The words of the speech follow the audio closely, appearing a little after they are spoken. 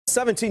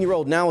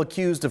17-year-old now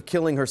accused of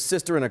killing her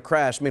sister in a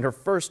crash made her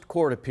first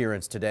court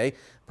appearance today.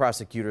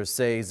 Prosecutors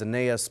say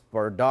Zaneah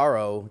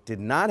Spadaro did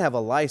not have a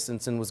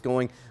license and was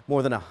going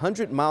more than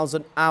 100 miles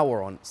an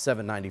hour on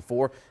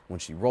 794 when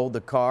she rolled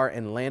the car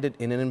and landed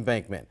in an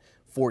embankment.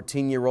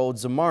 14-year-old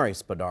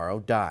Zaneah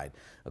Spadaro died.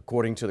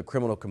 According to the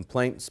criminal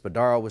complaint,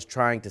 Spadaro was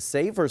trying to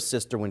save her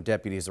sister when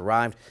deputies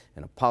arrived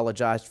and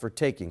apologized for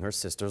taking her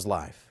sister's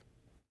life.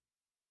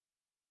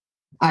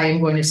 I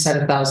am going to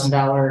set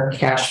 $1,000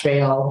 cash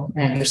bail.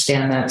 I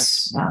understand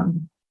that's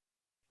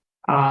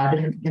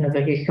odd in a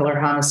vehicular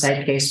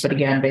homicide case, but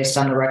again, based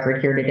on the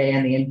record here today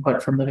and the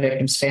input from the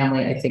victim's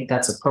family, I think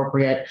that's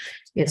appropriate.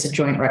 It's a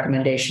joint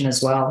recommendation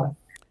as well.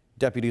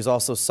 Deputies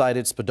also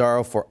cited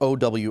Spadaro for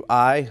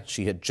OWI.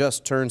 She had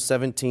just turned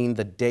 17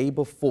 the day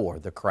before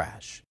the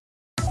crash.